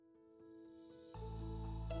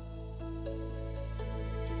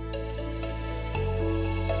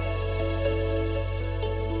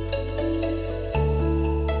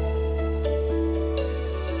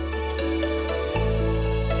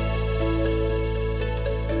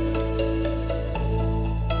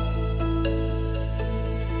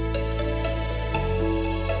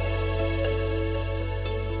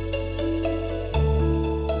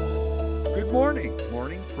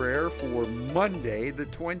Monday, the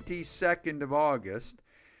 22nd of August,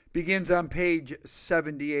 begins on page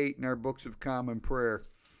 78 in our Books of Common Prayer.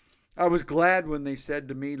 I was glad when they said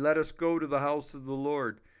to me, "Let us go to the house of the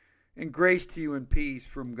Lord." And grace to you and peace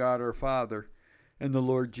from God our Father and the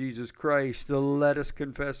Lord Jesus Christ. Let us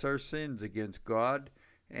confess our sins against God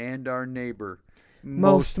and our neighbor.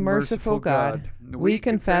 Most merciful God, we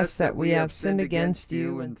confess that we have sinned against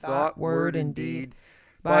you in thought, word, and deed,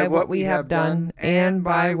 by what we have done and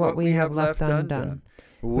by what we have left undone.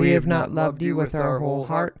 We have not loved you with our whole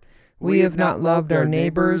heart. We have not loved our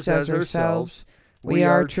neighbors as ourselves. We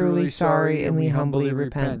are truly sorry and we humbly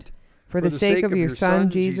repent. For the sake of your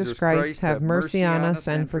Son, Jesus Christ, have mercy on us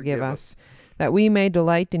and forgive us, that we may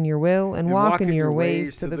delight in your will and walk in your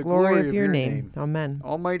ways to the glory of your name. Amen.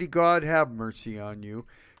 Almighty God, have mercy on you,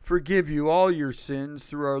 forgive you all your sins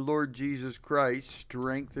through our Lord Jesus Christ,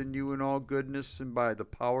 strengthen you in all goodness, and by the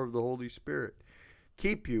power of the Holy Spirit,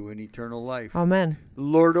 keep you in eternal life. Amen.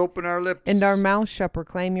 Lord, open our lips, and our mouth shall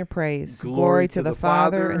proclaim your praise. Glory to the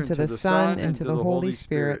Father, and to the Son, and to the Holy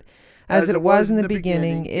Spirit, as it was in the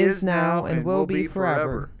beginning, is now, and will be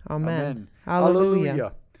forever. Amen.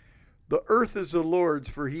 Alleluia. The earth is the Lord's,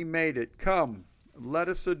 for he made it. Come, let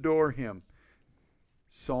us adore him.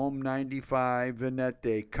 Psalm 95,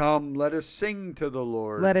 Venete. Come, let us sing to the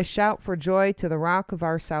Lord. Let us shout for joy to the rock of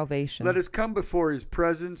our salvation. Let us come before his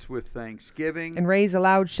presence with thanksgiving, and raise a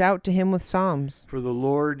loud shout to him with psalms. For the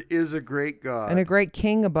Lord is a great God, and a great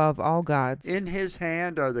King above all gods. In his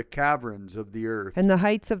hand are the caverns of the earth, and the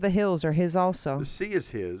heights of the hills are his also. The sea is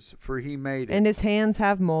his, for he made it, and his hands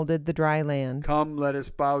have molded the dry land. Come, let us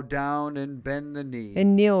bow down and bend the knee,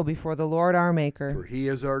 and kneel before the Lord our Maker. For he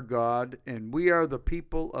is our God, and we are the people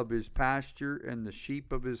of his pasture and the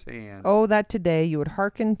sheep of his hand. Oh, that today you would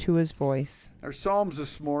hearken to his voice. Our psalms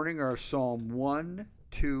this morning are Psalm 1,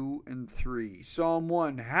 2, and 3. Psalm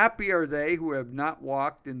 1, happy are they who have not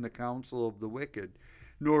walked in the counsel of the wicked,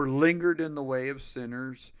 nor lingered in the way of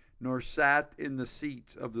sinners, nor sat in the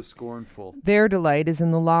seats of the scornful. Their delight is in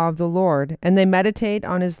the law of the Lord, and they meditate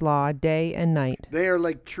on his law day and night. They are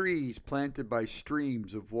like trees planted by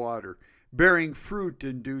streams of water, bearing fruit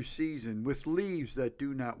in due season, with leaves that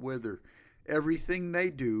do not wither. Everything they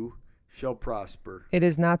do shall prosper. It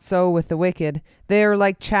is not so with the wicked. They are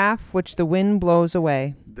like chaff which the wind blows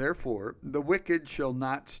away. Therefore the wicked shall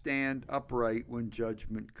not stand upright when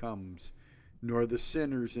judgment comes, nor the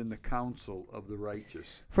sinners in the counsel of the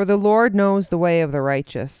righteous. For the Lord knows the way of the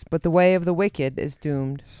righteous, but the way of the wicked is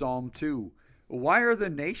doomed. Psalm 2. Why are the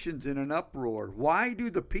nations in an uproar? Why do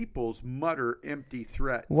the peoples mutter empty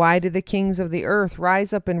threats? Why do the kings of the earth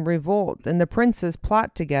rise up in revolt, and the princes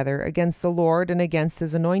plot together against the Lord and against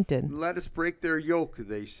his anointed? Let us break their yoke,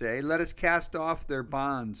 they say. Let us cast off their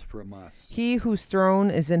bonds from us. He whose throne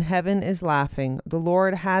is in heaven is laughing. The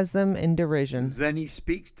Lord has them in derision. Then he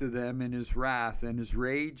speaks to them in his wrath, and his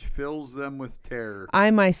rage fills them with terror.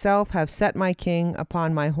 I myself have set my king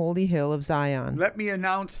upon my holy hill of Zion. Let me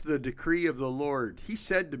announce the decree of the Lord. He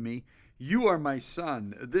said to me, "You are my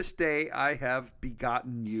son. This day I have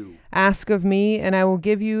begotten you." Ask of me, and I will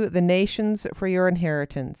give you the nations for your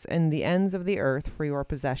inheritance, and the ends of the earth for your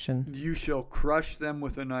possession. You shall crush them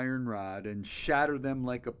with an iron rod, and shatter them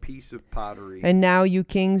like a piece of pottery. And now, you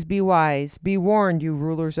kings, be wise. Be warned, you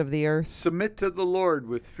rulers of the earth. Submit to the Lord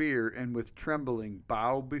with fear, and with trembling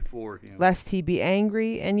bow before him. Lest he be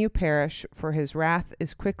angry and you perish, for his wrath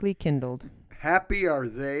is quickly kindled. Happy are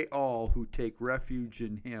they all who take refuge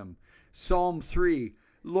in him. Psalm 3,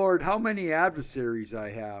 Lord, how many adversaries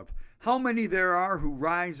I have. How many there are who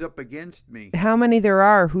rise up against me. How many there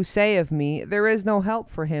are who say of me, there is no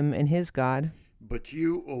help for him in his God. But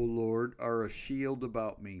you, O Lord, are a shield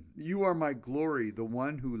about me. You are my glory, the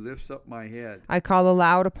one who lifts up my head. I call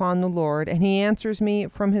aloud upon the Lord, and he answers me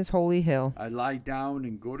from his holy hill. I lie down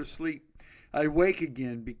and go to sleep. I wake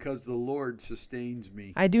again because the Lord sustains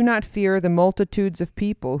me. I do not fear the multitudes of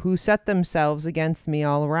people who set themselves against me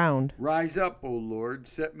all around. Rise up, O Lord,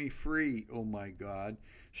 set me free, O my God.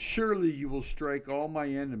 Surely you will strike all my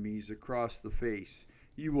enemies across the face.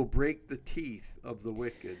 You will break the teeth of the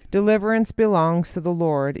wicked. Deliverance belongs to the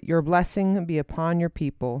Lord. Your blessing be upon your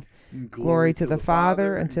people. Glory to the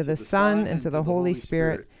Father, and to the Son, and to the Holy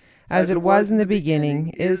Spirit, as it was in the beginning,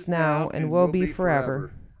 is now, and will be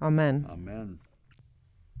forever. Amen. Amen.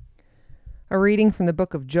 A reading from the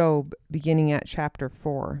book of Job, beginning at chapter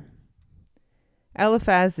 4.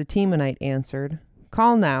 Eliphaz the Temanite answered,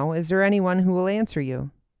 Call now, is there anyone who will answer you?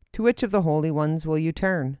 To which of the holy ones will you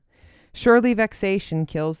turn? Surely vexation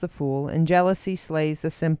kills the fool, and jealousy slays the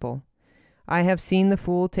simple. I have seen the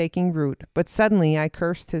fool taking root, but suddenly I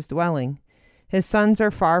cursed his dwelling. His sons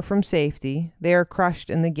are far from safety. They are crushed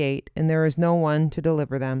in the gate, and there is no one to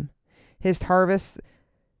deliver them. His harvests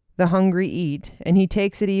the hungry eat, and he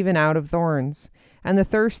takes it even out of thorns, and the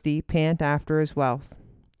thirsty pant after his wealth.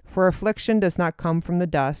 For affliction does not come from the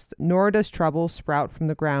dust, nor does trouble sprout from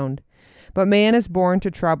the ground. But man is born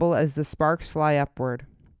to trouble as the sparks fly upward.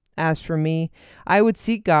 As for me, I would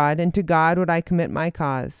seek God, and to God would I commit my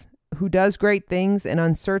cause, who does great things and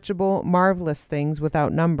unsearchable, marvelous things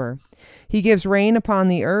without number. He gives rain upon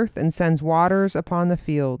the earth and sends waters upon the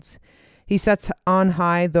fields. He sets on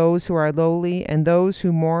high those who are lowly, and those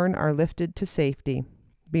who mourn are lifted to safety.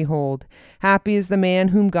 Behold, happy is the man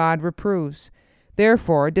whom God reproves.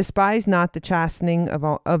 Therefore despise not the chastening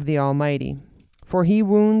of the Almighty. For he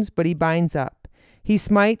wounds, but he binds up. He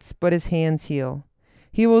smites, but his hands heal.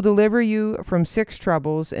 He will deliver you from 6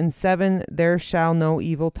 troubles, in 7 there shall no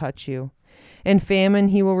evil touch you. In famine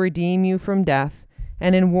he will redeem you from death,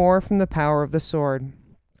 and in war from the power of the sword.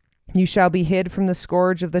 You shall be hid from the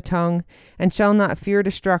scourge of the tongue, and shall not fear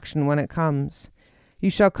destruction when it comes. You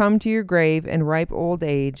shall come to your grave in ripe old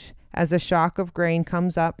age, as a shock of grain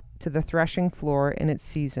comes up to the threshing floor in its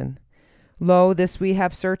season. Lo, this we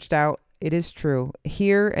have searched out, it is true.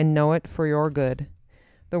 Hear and know it for your good.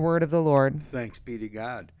 The word of the Lord. Thanks be to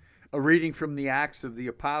God. A reading from the Acts of the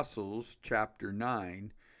Apostles, chapter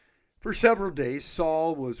 9. For several days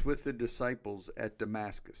Saul was with the disciples at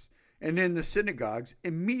Damascus, and in the synagogues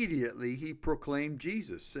immediately he proclaimed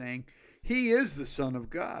Jesus, saying, "He is the Son of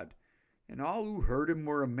God." And all who heard him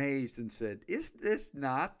were amazed and said, "Is this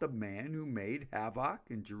not the man who made havoc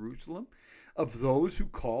in Jerusalem of those who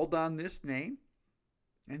called on this name?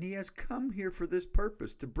 And he has come here for this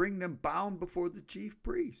purpose, to bring them bound before the chief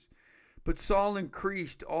priests." But Saul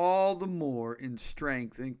increased all the more in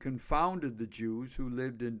strength and confounded the Jews who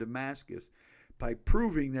lived in Damascus by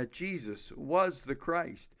proving that Jesus was the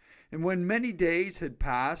Christ. And when many days had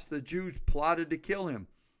passed, the Jews plotted to kill him.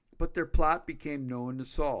 But their plot became known to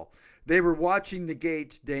Saul. They were watching the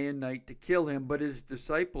gates day and night to kill him, but his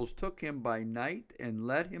disciples took him by night and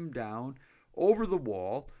let him down over the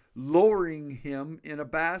wall, lowering him in a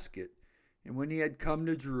basket. And when he had come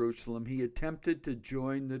to Jerusalem, he attempted to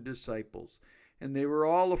join the disciples. And they were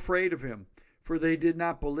all afraid of him, for they did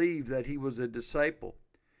not believe that he was a disciple.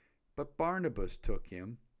 But Barnabas took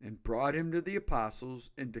him and brought him to the apostles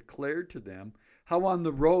and declared to them how on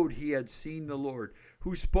the road he had seen the Lord,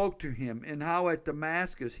 who spoke to him, and how at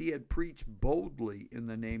Damascus he had preached boldly in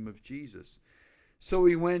the name of Jesus. So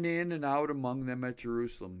he went in and out among them at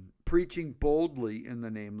Jerusalem, preaching boldly in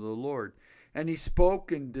the name of the Lord. And he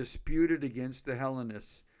spoke and disputed against the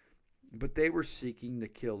Hellenists, but they were seeking to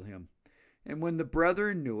kill him. And when the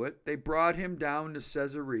brethren knew it, they brought him down to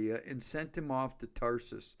Caesarea and sent him off to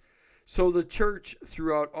Tarsus. So the church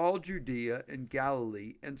throughout all Judea and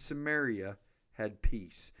Galilee and Samaria had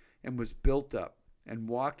peace, and was built up, and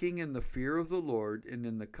walking in the fear of the Lord and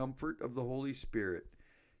in the comfort of the Holy Spirit,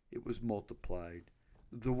 it was multiplied.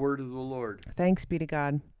 The word of the Lord. Thanks be to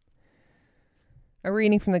God. A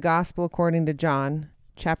reading from the Gospel according to John,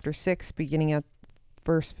 chapter 6, beginning at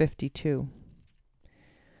verse 52.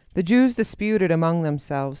 The Jews disputed among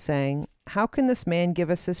themselves, saying, "How can this man give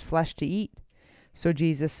us his flesh to eat?" So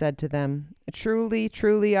Jesus said to them, "Truly,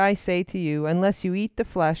 truly, I say to you, unless you eat the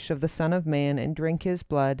flesh of the Son of Man and drink his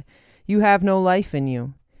blood, you have no life in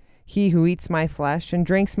you. He who eats my flesh and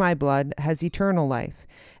drinks my blood has eternal life,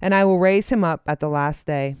 and I will raise him up at the last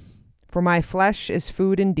day. For my flesh is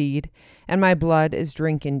food indeed, and my blood is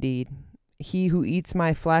drink indeed. He who eats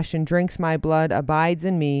my flesh and drinks my blood abides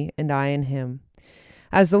in me, and I in him.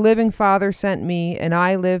 As the living Father sent me, and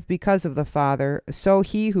I live because of the Father, so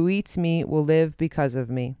he who eats me will live because of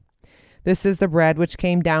me. This is the bread which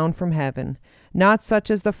came down from heaven, not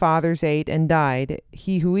such as the fathers ate and died.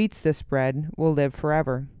 He who eats this bread will live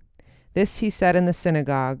forever." This he said in the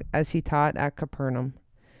synagogue, as he taught at Capernaum.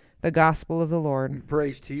 The Gospel of the Lord.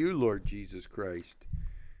 Praise to you, Lord Jesus Christ.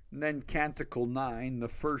 And then Canticle 9, the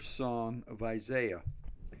first song of Isaiah.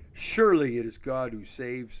 Surely it is God who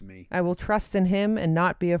saves me. I will trust in him and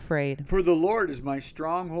not be afraid. For the Lord is my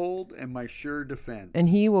stronghold and my sure defense. And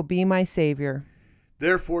he will be my Savior.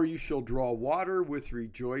 Therefore you shall draw water with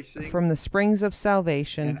rejoicing from the springs of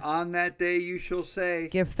salvation. And on that day you shall say,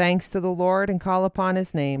 "Give thanks to the Lord and call upon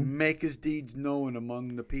his name. Make his deeds known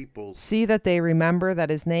among the peoples. See that they remember that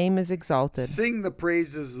his name is exalted. Sing the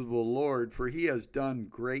praises of the Lord, for he has done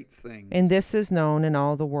great things. And this is known in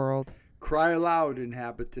all the world. Cry aloud,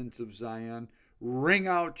 inhabitants of Zion. Ring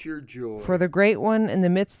out your joy. For the great one in the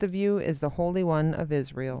midst of you is the Holy One of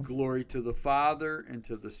Israel. Glory to the Father, and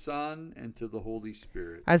to the Son, and to the Holy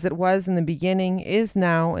Spirit. As it was in the beginning, is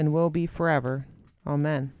now, and will be forever.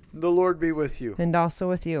 Amen. The Lord be with you. And also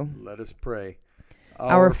with you. Let us pray.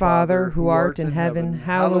 Our Father, who art in heaven,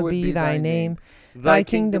 hallowed be thy name. Thy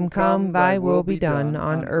kingdom come, thy will be done,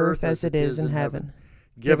 on earth as it is in heaven.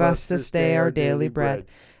 Give us this day our daily bread,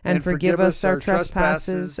 and forgive us our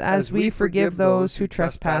trespasses, as we forgive those who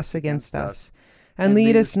trespass against us. And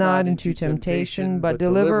lead us not into temptation, but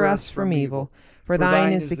deliver us from evil. For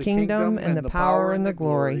thine is the kingdom, and the power, and the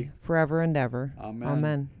glory, forever and ever.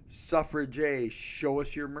 Amen. Suffragette, show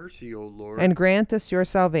us your mercy, O Lord. And grant us your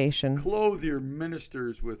salvation. Clothe your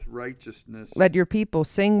ministers with righteousness. Let your people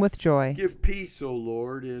sing with joy. Give peace, O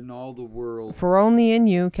Lord, in all the world. For only in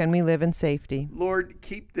you can we live in safety. Lord,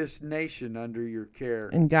 keep this nation under your care.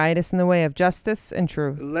 And guide us in the way of justice and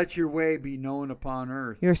truth. Let your way be known upon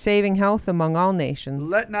earth. Your saving health among all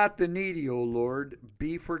nations. Let not the needy, O Lord,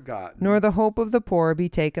 be forgotten. Nor the hope of the poor be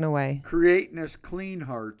taken away. Create in us clean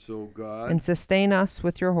hearts, O God. And sustain us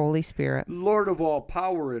with your Holy Spirit. Lord of all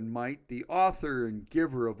power and might, the author and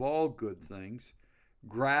giver of all good things,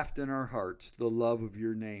 graft in our hearts the love of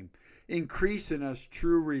your name. Increase in us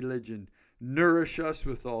true religion. Nourish us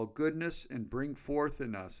with all goodness, and bring forth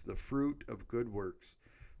in us the fruit of good works.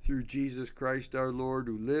 Through Jesus Christ our Lord,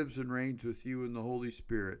 who lives and reigns with you in the Holy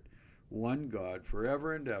Spirit, one God,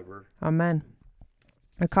 forever and ever. Amen.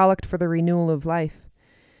 A collect for the renewal of life.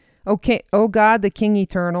 O God, the King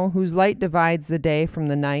eternal, whose light divides the day from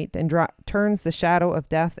the night and turns the shadow of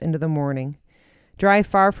death into the morning, drive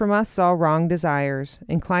far from us all wrong desires,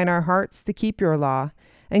 incline our hearts to keep your law,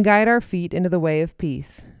 and guide our feet into the way of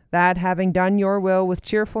peace, that, having done your will with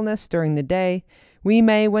cheerfulness during the day, we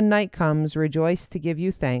may, when night comes, rejoice to give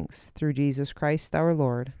you thanks, through Jesus Christ our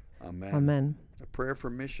Lord. Amen. Amen. A prayer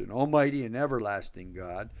for mission. Almighty and everlasting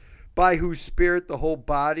God, by whose Spirit the whole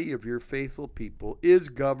body of your faithful people is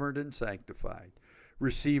governed and sanctified,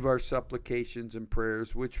 receive our supplications and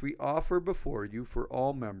prayers, which we offer before you for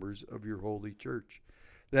all members of your holy church,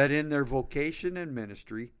 that in their vocation and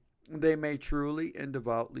ministry they may truly and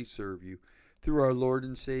devoutly serve you, through our Lord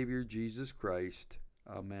and Savior Jesus Christ.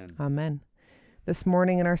 Amen. Amen. This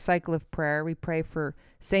morning in our cycle of prayer, we pray for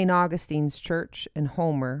St. Augustine's Church in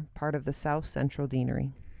Homer, part of the South Central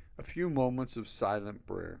Deanery. A few moments of silent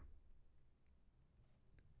prayer.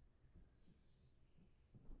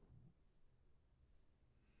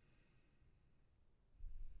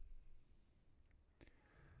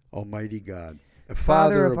 Almighty God,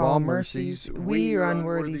 Father of all mercies, we, your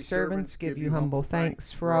unworthy servants, give you humble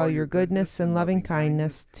thanks for all your goodness and loving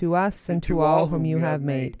kindness to us and to all whom you have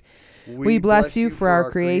made. We bless you for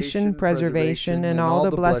our creation, preservation, and all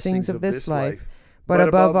the blessings of this life, but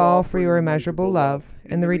above all for your immeasurable love,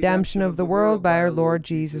 and the redemption of the world by our Lord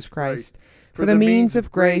Jesus Christ, for the means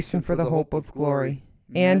of grace and for the hope of glory.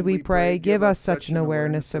 And we pray, give us such an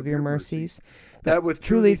awareness of your mercies, that with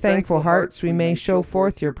truly thankful hearts we may show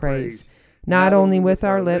forth your praise, not only with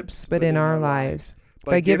our lips, but in our lives,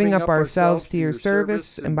 by giving up ourselves to your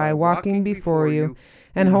service, and by walking before you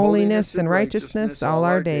in holiness and righteousness all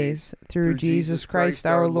our days, through Jesus Christ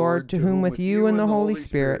our Lord, to whom with you and the Holy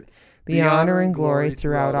Spirit be honor and glory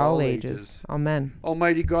throughout all ages. Amen.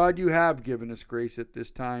 Almighty God, you have given us grace at this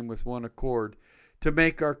time with one accord to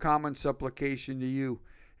make our common supplication to you.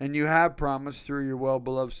 And you have promised through your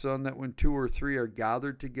well-beloved Son that when 2 or 3 are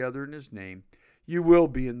gathered together in his name, you will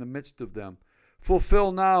be in the midst of them.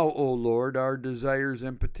 Fulfill now, O Lord, our desires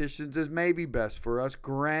and petitions as may be best for us,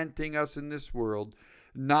 granting us in this world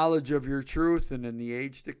knowledge of your truth, and in the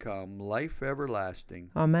age to come, life everlasting.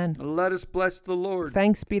 Amen. Let us bless the Lord.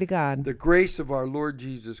 Thanks be to God. The grace of our Lord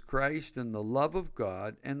Jesus Christ, and the love of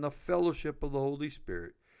God, and the fellowship of the Holy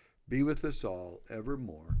Spirit be with us all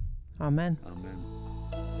evermore. Amen. Amen.